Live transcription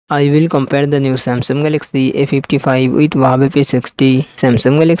I will compare the new Samsung Galaxy A55 with Huawei P60.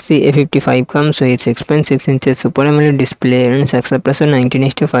 Samsung Galaxy A55 comes with 6.6 inches Super AMOLED display and success ratio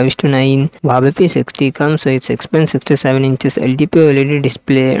 19:5:9. Huawei P60 comes with 6.67 inches LTPO OLED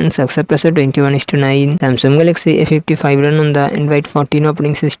display and success ratio 21:9. Samsung Galaxy A55 run on the Android 14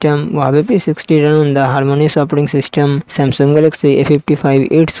 operating system. Huawei P60 run on the Harmonious operating system. Samsung Galaxy A55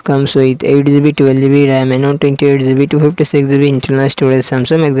 it comes with 8GB 12GB RAM and 128GB 256GB internal storage.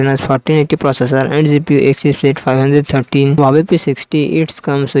 Samsung Exynos 1480 processor and GPU chipset 513. Huawei P60 it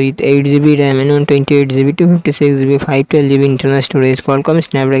comes with 8GB RAM and 128GB 256GB 512GB internal storage. Qualcomm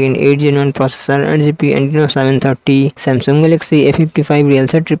Snapdragon 8 Gen 1 processor and GPU Adreno 730. Samsung Galaxy A55 real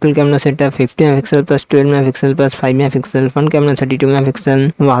set triple camera setup 50MP plus 12MP plus 5MP, front camera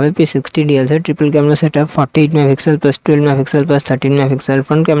 32MP. Huawei P60 real set triple camera setup 48MP plus 12MP plus 13MP,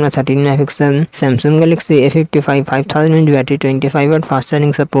 front camera 13MP. Samsung Galaxy A55 5000 mAh battery, 25W fast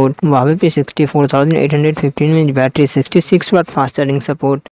charging support. Huawei P60 4815 mAh battery, 66W fast charging support.